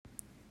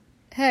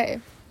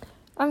Hey,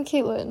 I'm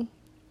Caitlin.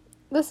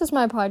 This is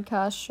my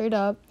podcast, Straight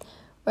Up,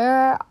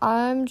 where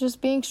I'm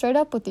just being straight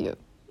up with you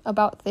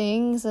about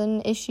things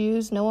and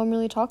issues no one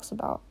really talks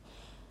about.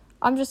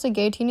 I'm just a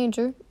gay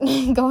teenager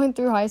going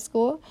through high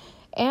school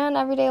and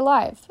everyday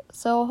life,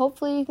 so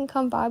hopefully you can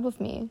come vibe with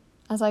me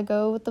as I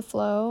go with the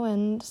flow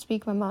and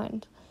speak my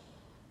mind.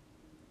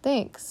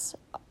 Thanks.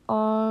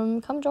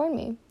 Come join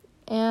me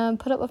and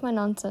put up with my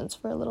nonsense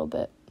for a little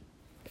bit.